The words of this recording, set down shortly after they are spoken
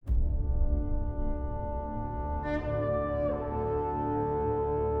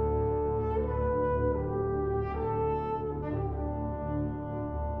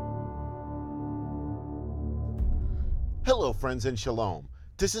Hello, friends, and shalom.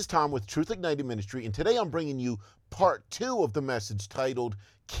 This is Tom with Truth Ignited Ministry, and today I'm bringing you part 2 of the message titled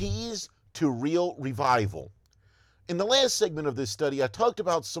Keys to Real Revival. In the last segment of this study, I talked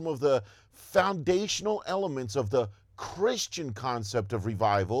about some of the foundational elements of the Christian concept of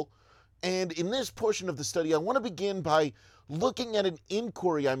revival, and in this portion of the study, I want to begin by looking at an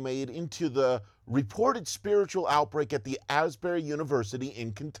inquiry I made into the reported spiritual outbreak at the Asbury University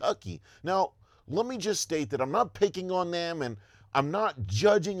in Kentucky. Now, let me just state that I'm not picking on them and I'm not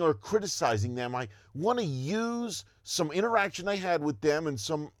judging or criticizing them. I want to use some interaction I had with them and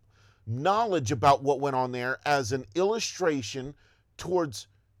some knowledge about what went on there as an illustration towards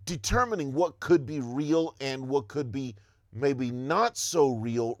determining what could be real and what could be maybe not so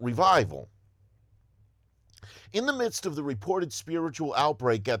real revival. In the midst of the reported spiritual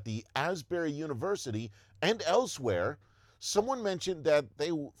outbreak at the Asbury University and elsewhere, someone mentioned that they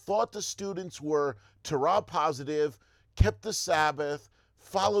thought the students were Torah positive, kept the Sabbath,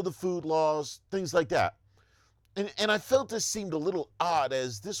 followed the food laws, things like that. And I felt this seemed a little odd,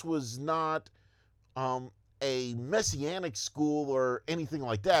 as this was not a messianic school or anything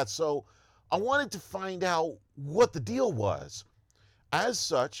like that. So I wanted to find out what the deal was. As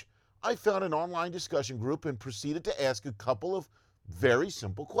such, I found an online discussion group and proceeded to ask a couple of very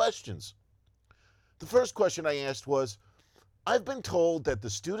simple questions. The first question I asked was, I've been told that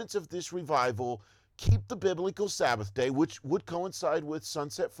the students of this revival keep the biblical Sabbath day, which would coincide with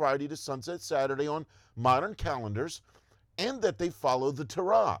Sunset Friday to Sunset Saturday on modern calendars, and that they follow the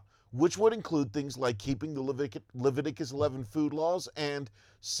Torah, which would include things like keeping the Leviticus 11 food laws and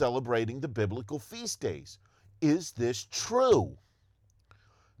celebrating the biblical feast days. Is this true?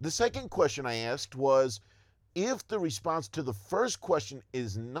 The second question I asked was, if the response to the first question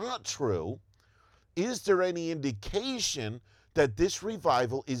is not true, is there any indication that this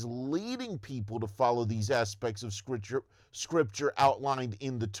revival is leading people to follow these aspects of scripture outlined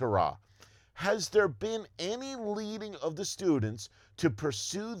in the Torah? Has there been any leading of the students to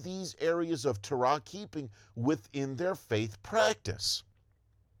pursue these areas of Torah keeping within their faith practice?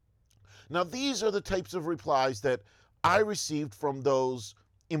 Now, these are the types of replies that I received from those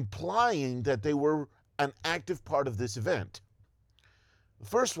implying that they were an active part of this event. The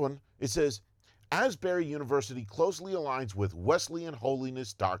first one, it says, Asbury University closely aligns with Wesleyan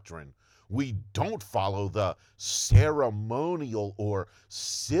holiness doctrine. We don't follow the ceremonial or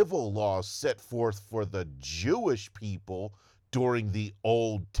civil laws set forth for the Jewish people during the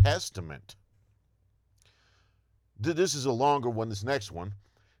Old Testament. This is a longer one. This next one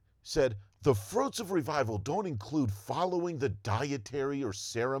said, the fruits of revival don't include following the dietary or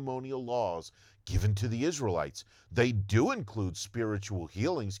ceremonial laws given to the Israelites. They do include spiritual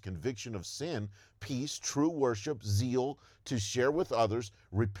healings, conviction of sin, peace, true worship, zeal to share with others,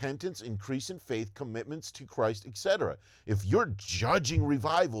 repentance, increase in faith, commitments to Christ, etc. If you're judging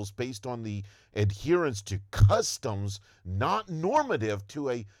revivals based on the adherence to customs not normative to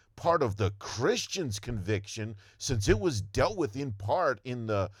a part of the Christian's conviction, since it was dealt with in part in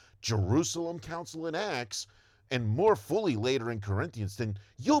the Jerusalem Council in Acts, and more fully later in Corinthians, then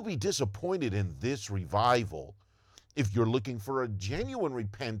you'll be disappointed in this revival. If you're looking for a genuine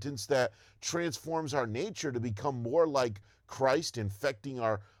repentance that transforms our nature to become more like Christ, infecting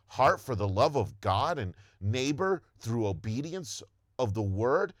our heart for the love of God and neighbor through obedience of the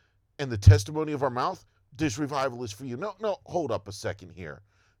word and the testimony of our mouth, this revival is for you. No, hold up a second here.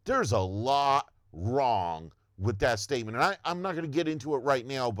 There's a lot wrong with that statement. And I'm not going to get into it right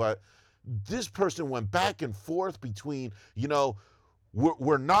now, but this person went back and forth between,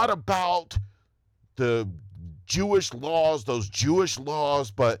 we're not about the Jewish laws, those Jewish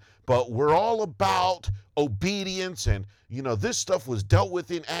laws, but we're all about obedience, and this stuff was dealt with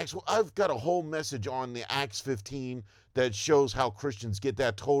in Acts. Well, I've got a whole message on the Acts 15 that shows how Christians get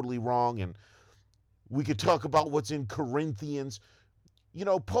that totally wrong, and we could talk about what's in Corinthians.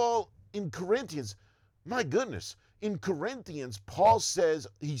 Paul in Corinthians, my goodness, in Corinthians, Paul says,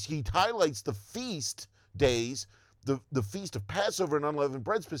 he highlights the feast days, the feast of Passover and unleavened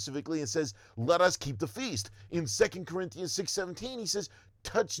bread specifically, and says, let us keep the feast. In 2 Corinthians 6:17, he says,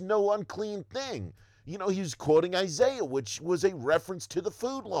 touch no unclean thing. He's quoting Isaiah, which was a reference to the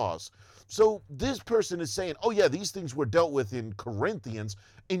food laws. So this person is saying, oh yeah, these things were dealt with in Corinthians,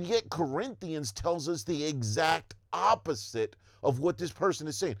 and yet Corinthians tells us the exact opposite of what this person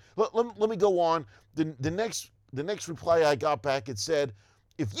is saying. Let me go on. The next reply I got back, it said,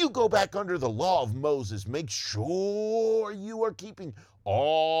 if you go back under the law of Moses, make sure you are keeping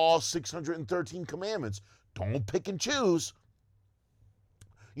all 613 commandments. Don't pick and choose.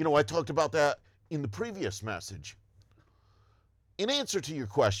 I talked about that in the previous message. In answer to your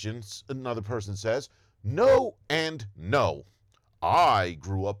questions, another person says, No and no. I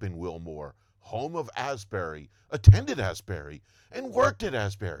grew up in Wilmore, home of Asbury, attended Asbury, and worked at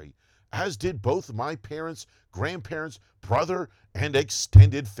Asbury, as did both my parents, grandparents, brother, and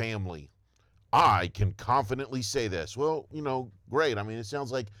extended family. I can confidently say this. Well, great. I mean, it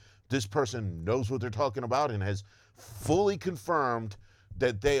sounds like this person knows what they're talking about and has fully confirmed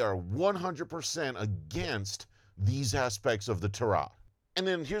that they are 100% against these aspects of the Torah. And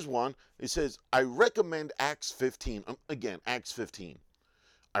then here's one. It says, I recommend Acts 15. Again, Acts 15.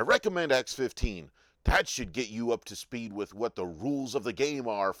 I recommend Acts 15. That should get you up to speed with what the rules of the game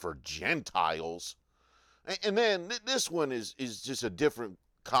are for Gentiles. And then this one is just a different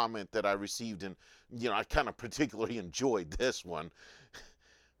comment that I received, and I kind of particularly enjoyed this one.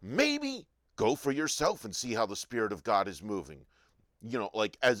 Maybe go for yourself and see how the Spirit of God is moving.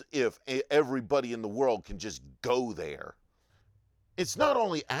 Like as if everybody in the world can just go there. It's not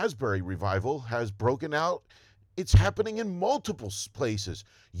only Asbury revival has broken out, it's happening in multiple places.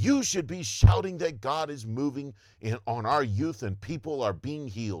 You should be shouting that God is moving on our youth and people are being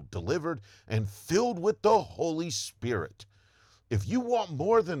healed, delivered, and filled with the Holy Spirit. If you want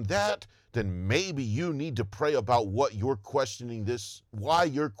more than that, then maybe you need to pray about why you're questioning this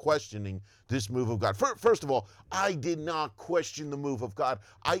move of God. First of all, I did not question the move of God.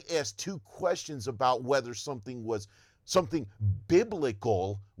 I asked two questions about whether something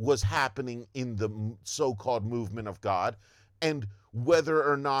biblical was happening in the so-called movement of God, and whether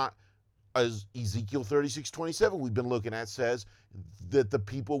or not, as Ezekiel 36:27 we've been looking at says, that the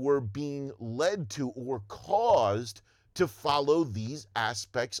people were being led to or caused to follow these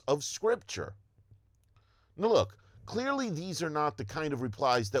aspects of Scripture. Now look, clearly these are not the kind of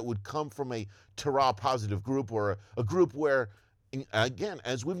replies that would come from a Torah positive group or a group where, again,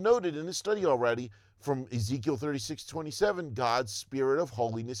 as we've noted in this study already, from Ezekiel 36:27, God's Spirit of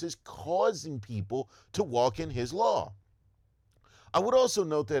holiness is causing people to walk in His law. I would also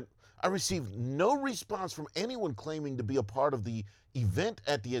note that I received no response from anyone claiming to be a part of the event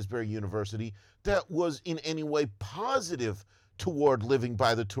at the Asbury University that was in any way positive toward living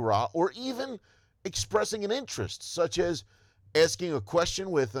by the Torah, or even expressing an interest, such as asking a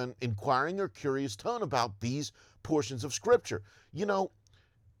question with an inquiring or curious tone about these portions of Scripture.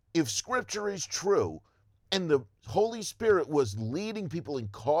 If Scripture is true and the Holy Spirit was leading people and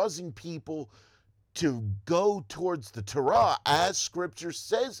causing people to go towards the Torah as Scripture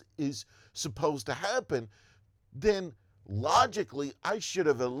says is supposed to happen, then logically I should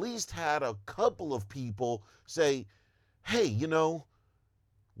have at least had a couple of people say, hey,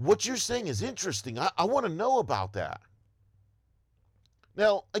 what you're saying is interesting. I want to know about that.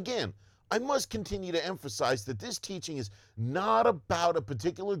 Now, again, I must continue to emphasize that this teaching is not about a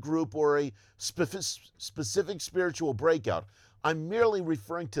particular group or a specific spiritual breakout. I'm merely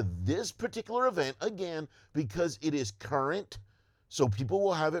referring to this particular event, again, because it is current, so people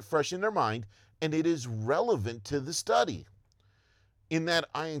will have it fresh in their mind, and it is relevant to the study. In that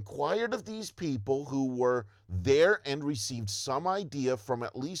I inquired of these people who were there and received some idea from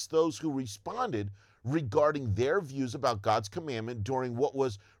at least those who responded regarding their views about God's commandment during what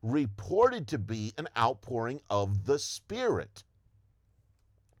was reported to be an outpouring of the Spirit.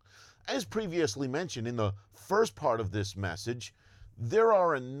 As previously mentioned in the first part of this message, there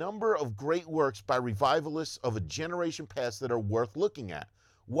are a number of great works by revivalists of a generation past that are worth looking at.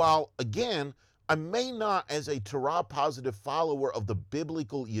 While, again, I may not, as a Torah positive follower of the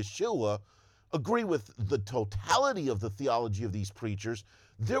biblical Yeshua, agree with the totality of the theology of these preachers,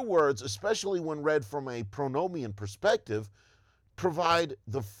 their words, especially when read from a pronomian perspective, provide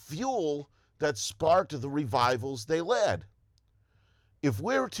the fuel that sparked the revivals they led. If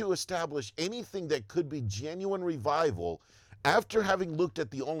we're to establish anything that could be genuine revival, after having looked at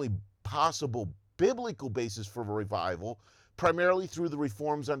the only possible biblical basis for revival, primarily through the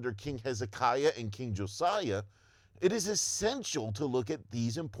reforms under King Hezekiah and King Josiah, it is essential to look at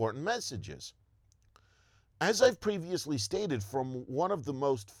these important messages. As I've previously stated, from one of the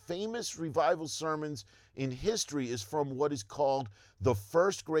most famous revival sermons in history is from what is called the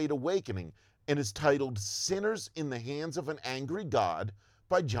First Great Awakening, and is titled Sinners in the Hands of an Angry God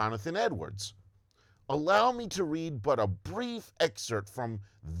by Jonathan Edwards. Allow me to read but a brief excerpt from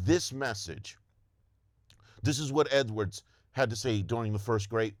this message. This is what Edwards had to say during the First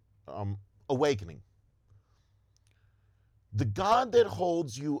Great Awakening. The God that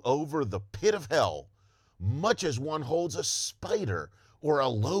holds you over the pit of hell, much as one holds a spider or a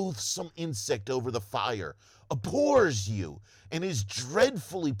loathsome insect over the fire, abhors you and is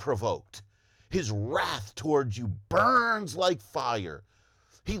dreadfully provoked. His wrath towards you burns like fire.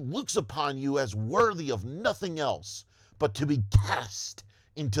 He looks upon you as worthy of nothing else but to be cast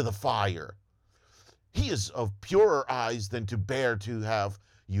into the fire. He is of purer eyes than to bear to have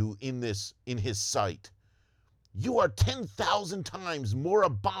you in his sight. You are 10,000 times more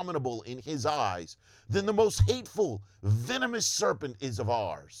abominable in his eyes than the most hateful, venomous serpent is of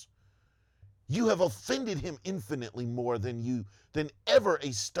ours. You have offended him infinitely more than ever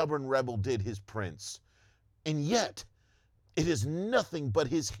a stubborn rebel did his prince. And yet, it is nothing but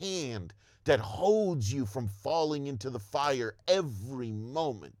his hand that holds you from falling into the fire every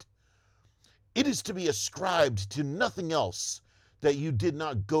moment. It is to be ascribed to nothing else that you did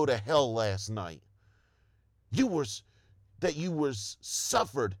not go to hell last night. That you were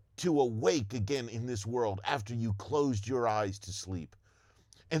suffered to awake again in this world after you closed your eyes to sleep.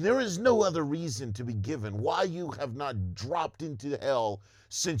 And there is no other reason to be given why you have not dropped into hell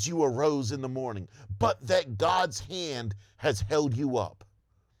since you arose in the morning, but that God's hand has held you up.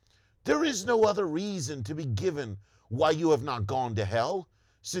 There is no other reason to be given why you have not gone to hell,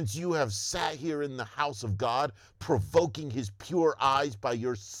 since you have sat here in the house of God, provoking his pure eyes by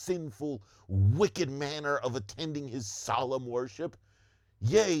your sinful, wicked manner of attending his solemn worship.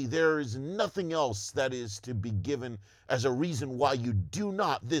 Yea, there is nothing else that is to be given as a reason why you do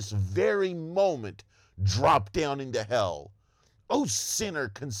not this very moment drop down into hell. O sinner,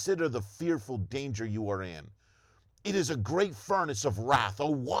 consider the fearful danger you are in. It is a great furnace of wrath, a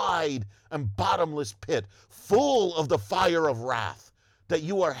wide and bottomless pit, full of the fire of wrath, that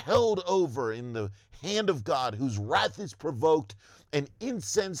you are held over in the hand of God, whose wrath is provoked and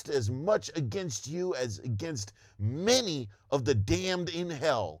incensed as much against you as against many of the damned in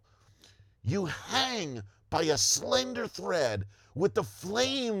hell. You hang by a slender thread with the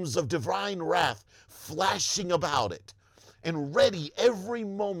flames of divine wrath flashing about it, and ready every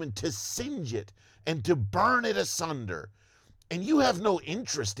moment to singe it and to burn it asunder. And you have no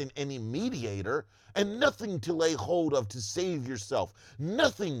interest in any mediator, and nothing to lay hold of to save yourself,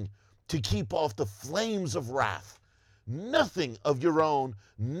 nothing to keep off the flames of wrath, nothing of your own,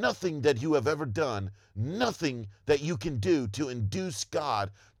 nothing that you have ever done, nothing that you can do to induce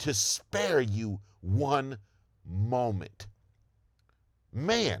God to spare you one moment.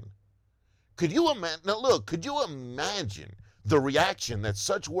 Man, could you imagine? Now look, could you imagine the reaction that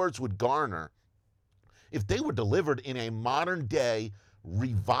such words would garner if they were delivered in a modern day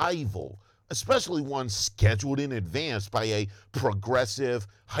revival, especially one scheduled in advance by a progressive,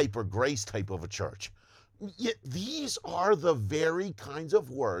 hyper grace type of a church? Yet these are the very kinds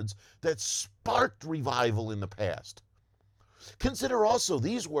of words that sparked revival in the past. Consider also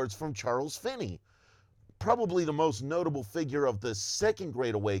these words from Charles Finney, probably the most notable figure of the Second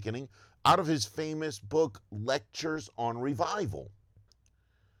Great Awakening, out of his famous book, Lectures on Revival.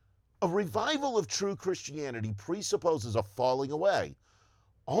 A revival of true Christianity presupposes a falling away.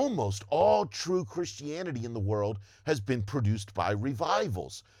 Almost all true Christianity in the world has been produced by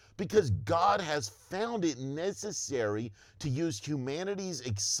revivals, because God has found it necessary to use humanity's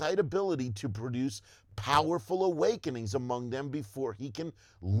excitability to produce powerful awakenings among them before he can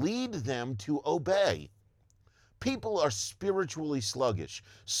lead them to obey. People are spiritually sluggish,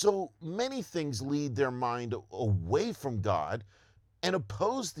 so many things lead their mind away from God and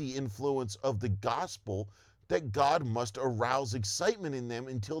oppose the influence of the gospel, that God must arouse excitement in them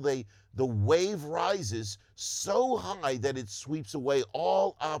until the wave rises so high that it sweeps away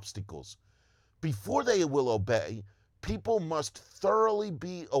all obstacles. Before they will obey, people must thoroughly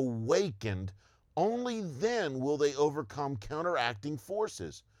be awakened. Only then will they overcome counteracting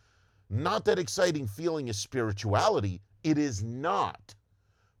forces. Not that exciting feeling is spirituality. It is not.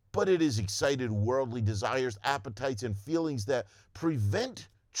 But it is excited worldly desires, appetites, and feelings that prevent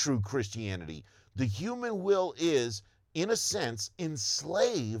true Christianity. The human will is, in a sense,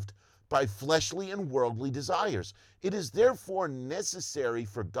 enslaved by fleshly and worldly desires. It is therefore necessary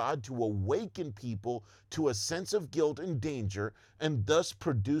for God to awaken people to a sense of guilt and danger, and thus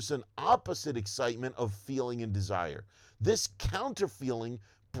produce an opposite excitement of feeling and desire. This counter-feeling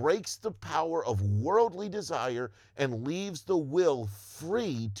breaks the power of worldly desire and leaves the will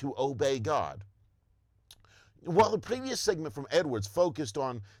free to obey God. While the previous segment from Edwards focused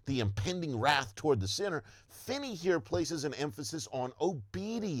on the impending wrath toward the sinner, Finney here places an emphasis on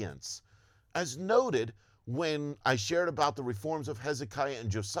obedience. As noted when I shared about the reforms of Hezekiah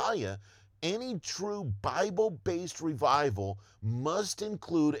and Josiah, any true Bible-based revival must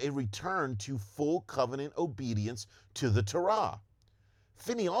include a return to full covenant obedience to the Torah.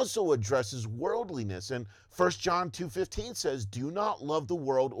 Finney also addresses worldliness, and 1 John 2:15 says, "Do not love the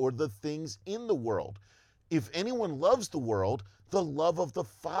world or the things in the world. If anyone loves the world, the love of the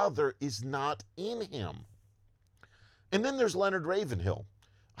Father is not in him." And then there's Leonard Ravenhill,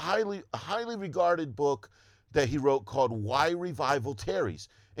 a highly regarded book that he wrote called Why Revival Tarries.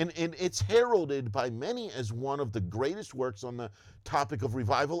 And it's heralded by many as one of the greatest works on the topic of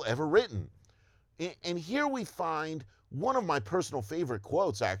revival ever written. And here we find one of my personal favorite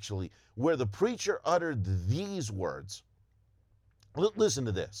quotes, actually, where the preacher uttered these words. Listen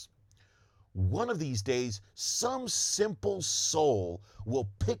to this. One of these days, some simple soul will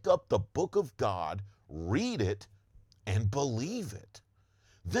pick up the book of God, read it, and believe it.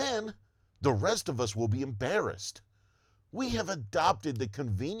 Then the rest of us will be embarrassed. We have adopted the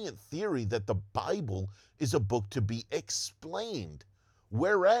convenient theory that the Bible is a book to be explained,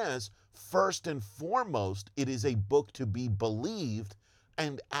 whereas, first and foremost, it is a book to be believed,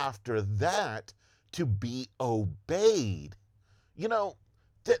 and after that, to be obeyed. You know,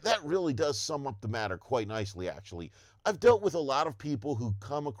 that really does sum up the matter quite nicely, actually. I've dealt with a lot of people who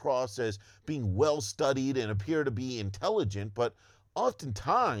come across as being well-studied and appear to be intelligent, but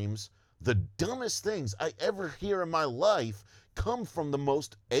oftentimes the dumbest things I ever hear in my life come from the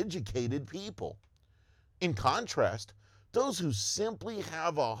most educated people. In contrast, those who simply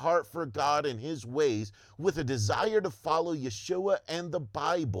have a heart for God and His ways with a desire to follow Yeshua and the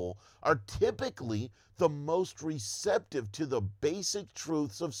Bible are typically the most receptive to the basic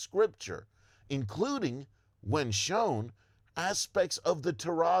truths of Scripture, including, when shown, aspects of the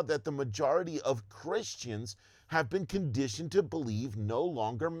Torah that the majority of Christians have been conditioned to believe no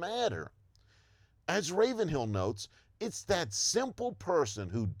longer matter. As Ravenhill notes, it's that simple person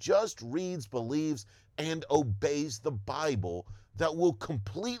who just reads, believes, and obeys the Bible that will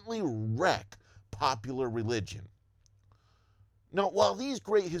completely wreck popular religion. Now, while these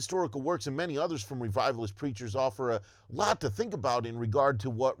great historical works and many others from revivalist preachers offer a lot to think about in regard to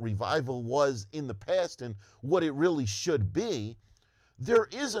what revival was in the past and what it really should be, there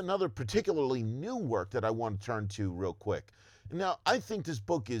is another particularly new work that I want to turn to real quick. Now, I think this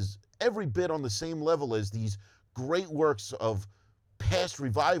book is every bit on the same level as these great works of past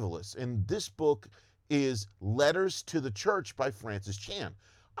revivalists, and this book is Letters to the Church by Francis Chan.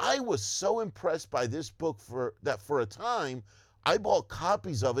 I was so impressed by this book that for a time I bought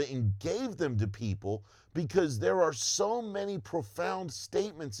copies of it and gave them to people because there are so many profound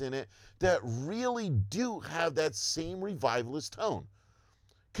statements in it that really do have that same revivalist tone.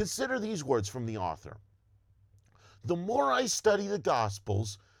 Consider these words from the author. The more I study the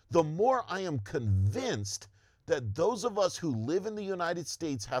Gospels, the more I am convinced that those of us who live in the United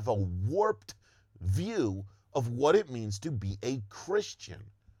States have a warped view of what it means to be a Christian.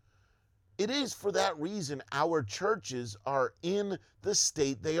 It is for that reason our churches are in the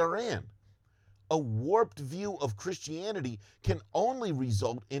state they are in. A warped view of Christianity can only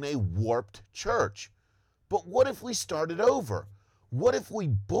result in a warped church. But what if we started over? What if we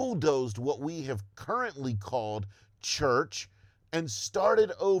bulldozed what we have currently called church and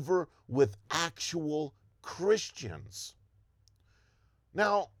started over with actual Christians?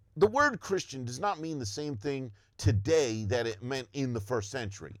 Now, the word Christian does not mean the same thing today that it meant in the first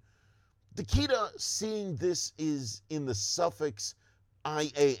century. The key to seeing this is in the suffix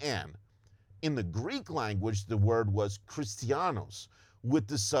ian. In the Greek language, the word was Christianos, with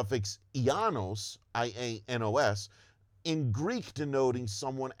the suffix ianos, ianos, in Greek denoting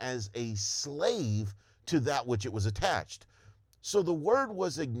someone as a slave to that which it was attached. So the word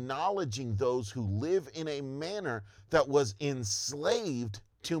was acknowledging those who live in a manner that was enslaved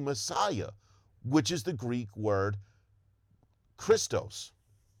to Messiah, which is the Greek word Christos.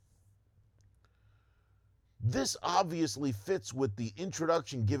 This obviously fits with the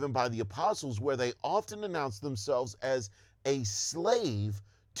introduction given by the apostles, where they often announce themselves as a slave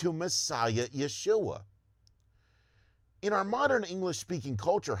to Messiah Yeshua. In our modern English-speaking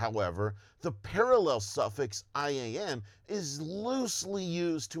culture, however, the parallel suffix ian is loosely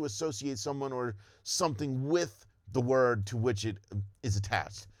used to associate someone or something with the word to which it is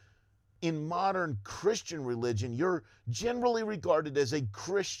attached. In modern Christian religion, you're generally regarded as a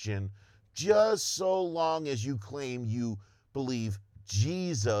Christian just so long as you claim you believe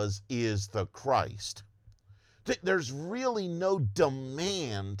Jesus is the Christ. There's really no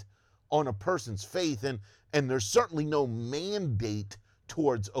demand on a person's faith, and there's certainly no mandate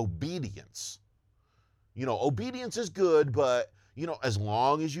towards obedience. You know, obedience is good, but, you know, as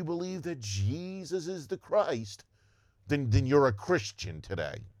long as you believe that Jesus is the Christ, then you're a Christian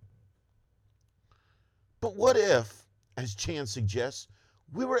today. But what if, as Chan suggests,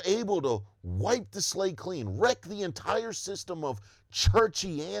 we were able to wipe the slate clean, wreck the entire system of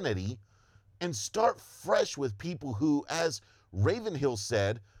churchianity, and start fresh with people who, as Ravenhill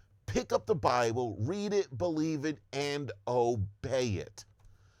said, pick up the Bible, read it, believe it, and obey it.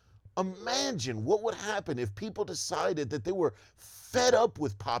 Imagine what would happen if people decided that they were fed up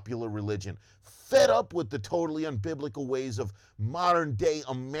with popular religion, fed up with the totally unbiblical ways of modern day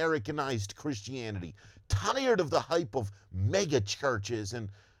Americanized Christianity, tired of the hype of mega churches,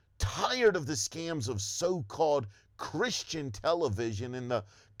 and tired of the scams of so called Christian television and the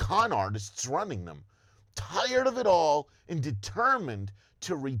con artists running them. Tired of it all and determined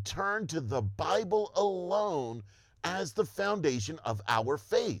to return to the Bible alone as the foundation of our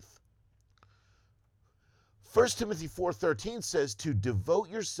faith. 1 Timothy 4:13 says to devote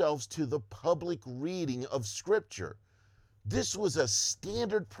yourselves to the public reading of Scripture. This was a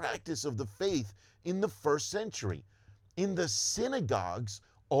standard practice of the faith in the first century. In the synagogues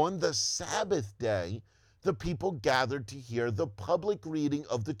on the Sabbath day, the people gathered to hear the public reading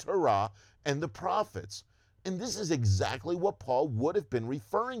of the Torah and the prophets. And this is exactly what Paul would have been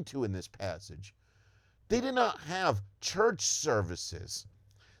referring to in this passage. They did not have church services.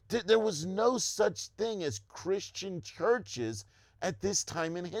 There was no such thing as Christian churches at this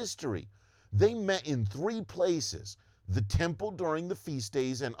time in history. They met in three places: the temple during the feast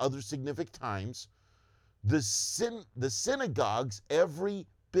days and other significant times, the synagogues every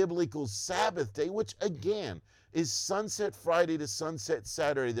biblical Sabbath day, which again is sunset Friday to sunset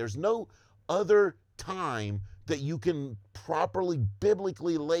Saturday. There's no other time that you can properly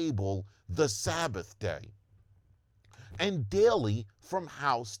biblically label the Sabbath day. And daily from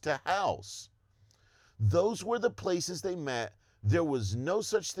house to house. Those were the places they met. There was no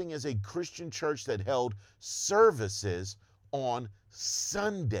such thing as a Christian church that held services on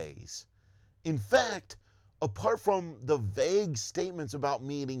Sundays. In fact, apart from the vague statements about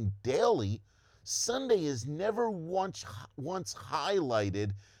meeting daily, Sunday is never once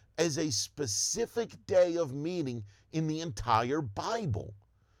highlighted as a specific day of meeting in the entire Bible.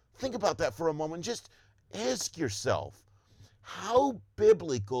 Think about that for a moment. Just ask yourself, how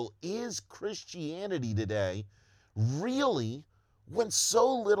biblical is Christianity today, really, when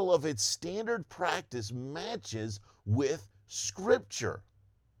so little of its standard practice matches with Scripture?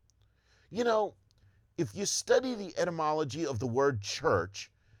 You know, if you study the etymology of the word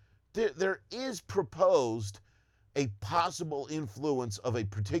church, there is proposed a possible influence of a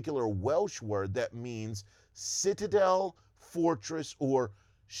particular Welsh word that means citadel, fortress, or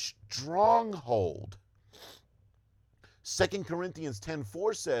stronghold. 2 Corinthians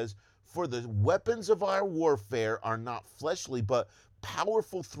 10:4 says, "For the weapons of our warfare are not fleshly, but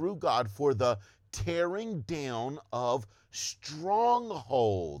powerful through God for the tearing down of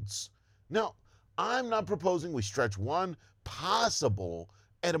strongholds." Now, I'm not proposing we stretch one possible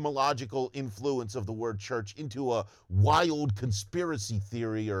etymological influence of the word church into a wild conspiracy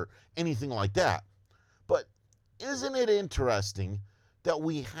theory or anything like that. But isn't it interesting that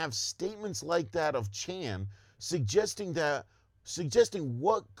we have statements like that of Chan suggesting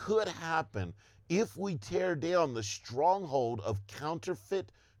what could happen if we tear down the stronghold of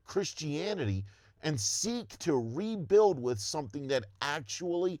counterfeit Christianity and seek to rebuild with something that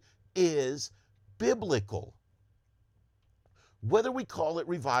actually is biblical? Whether we call it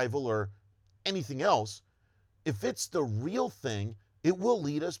revival or anything else, if it's the real thing, it will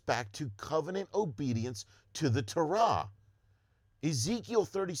lead us back to covenant obedience to the Torah. Ezekiel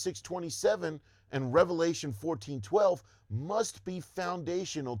 36:27 and Revelation 14:12 must be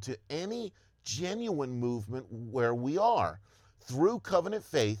foundational to any genuine movement where we are, through covenant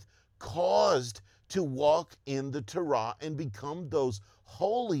faith, caused to walk in the Torah and become those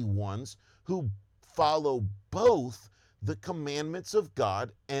holy ones who follow both the commandments of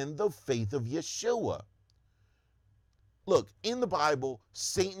God and the faith of Yeshua. Look, in the Bible,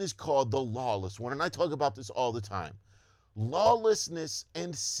 Satan is called the lawless one, and I talk about this all the time. Lawlessness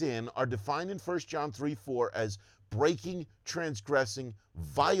and sin are defined in 1 John 3:4 as breaking, transgressing,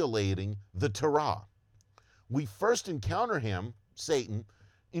 violating the Torah. We first encounter him, Satan,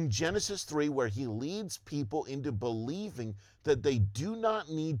 in Genesis 3, where he leads people into believing that they do not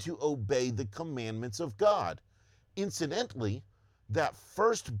need to obey the commandments of God. Incidentally, that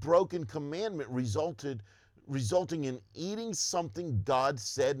first broken commandment resulting in eating something God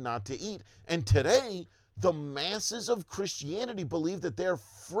said not to eat. And today, the masses of Christianity believe that they're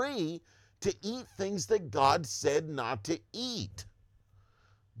free to eat things that God said not to eat.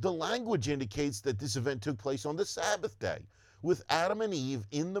 The language indicates that this event took place on the Sabbath day, with Adam and Eve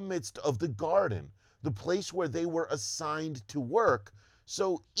in the midst of the garden, the place where they were assigned to work.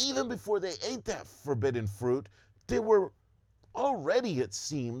 So even before they ate that forbidden fruit, they were already, it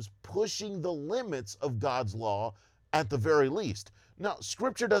seems, pushing the limits of God's law at the very least. Now,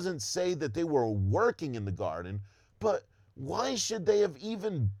 Scripture doesn't say that they were working in the garden, but why should they have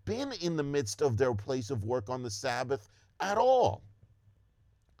even been in the midst of their place of work on the Sabbath at all?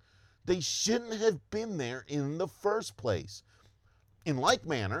 They shouldn't have been there in the first place. In like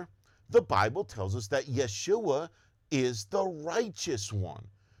manner, the Bible tells us that Yeshua is the righteous one.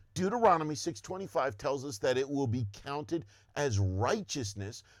 Deuteronomy 6:25 tells us that it will be counted as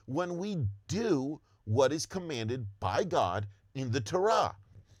righteousness when we do what is commanded by God in the Torah.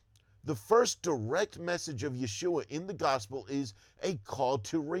 The first direct message of Yeshua in the gospel is a call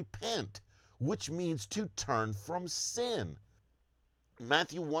to repent, which means to turn from sin.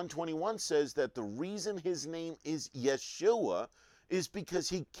 Matthew 1:21 says that the reason his name is Yeshua is because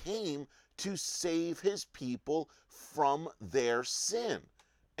he came to save his people from their sin.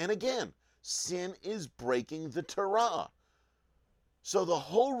 And again, sin is breaking the Torah. So the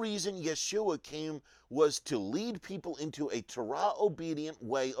whole reason Yeshua came was to lead people into a Torah-obedient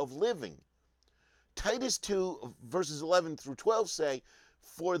way of living. Titus 2, verses 11 through 12 say,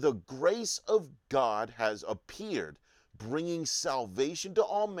 "For the grace of God has appeared, bringing salvation to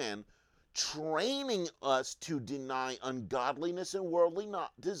all men, training us to deny ungodliness and worldly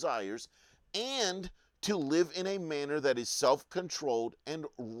desires, and to live in a manner that is self-controlled and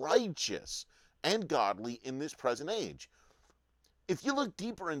righteous and godly in this present age." If you look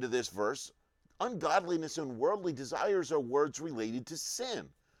deeper into this verse, ungodliness and worldly desires are words related to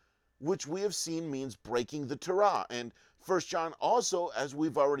sin, which we have seen means breaking the Torah. And 1 John also, as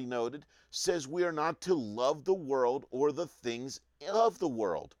we've already noted, says we are not to love the world or the things of the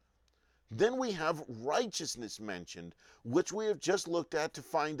world. Then we have righteousness mentioned, which we have just looked at to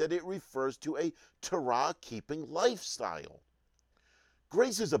find that it refers to a Torah-keeping lifestyle.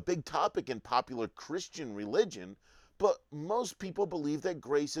 Grace is a big topic in popular Christian religion, but most people believe that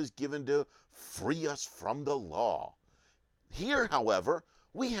grace is given to free us from the law. Here, however,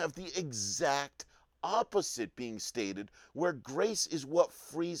 we have the exact opposite being stated, where grace is what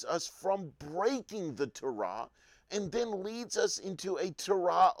frees us from breaking the Torah and then leads us into a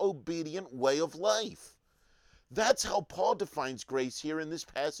Torah-obedient way of life. That's how Paul defines grace here in this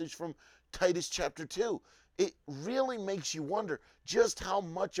passage from Titus chapter 2. It really makes you wonder just how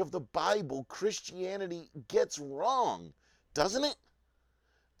much of the Bible Christianity gets wrong, doesn't it?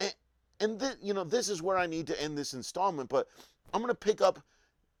 And this is where I need to end this installment, but I'm going to pick up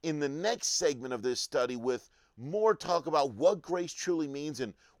in the next segment of this study with more talk about what grace truly means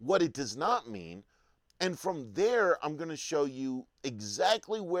and what it does not mean. And from there, I'm going to show you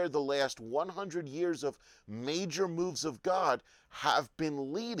exactly where the last 100 years of major moves of God have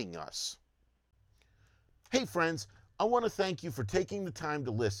been leading us. Hey friends, I want to thank you for taking the time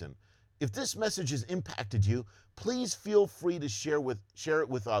to listen. If this message has impacted you, please feel free to share it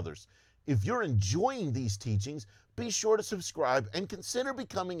with others. If you're enjoying these teachings, be sure to subscribe and consider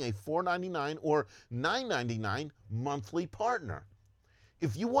becoming a $4.99 or $9.99 monthly partner.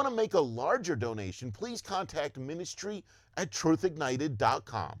 If you want to make a larger donation, please contact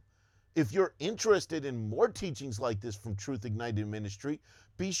ministry@truthignited.com. If you're interested in more teachings like this from Truth Ignited Ministry,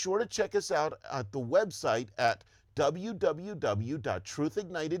 be sure to check us out at the website at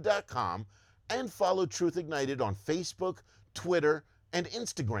www.truthignited.com and follow Truth Ignited on Facebook, Twitter, and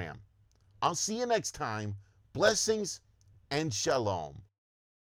Instagram. I'll see you next time. Blessings and shalom.